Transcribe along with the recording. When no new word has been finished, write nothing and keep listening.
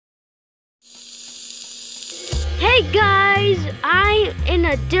Hi guys, I'm in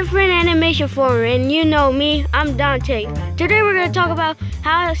a different animation form and you know me, I'm Dante. Today we're going to talk about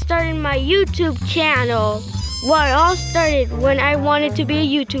how I started my YouTube channel. Well, it all started when I wanted to be a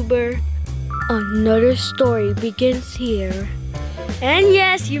YouTuber. Another story begins here. And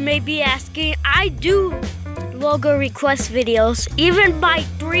yes, you may be asking, I do logo request videos, even by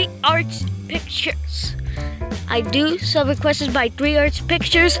 3 arts pictures. I do some requests by 3 arts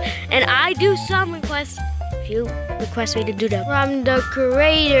pictures, and I do some requests if you request me to do them. From the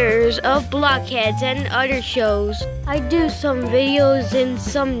creators of Blockheads and other shows. I do some videos in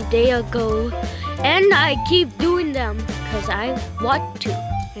some day ago, and I keep doing them because I want to,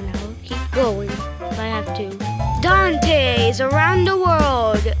 and I'll keep going if I have to. Dante's Around the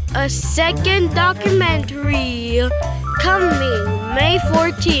World, a second documentary, coming May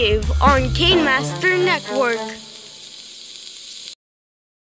 14th on Kinemaster Network.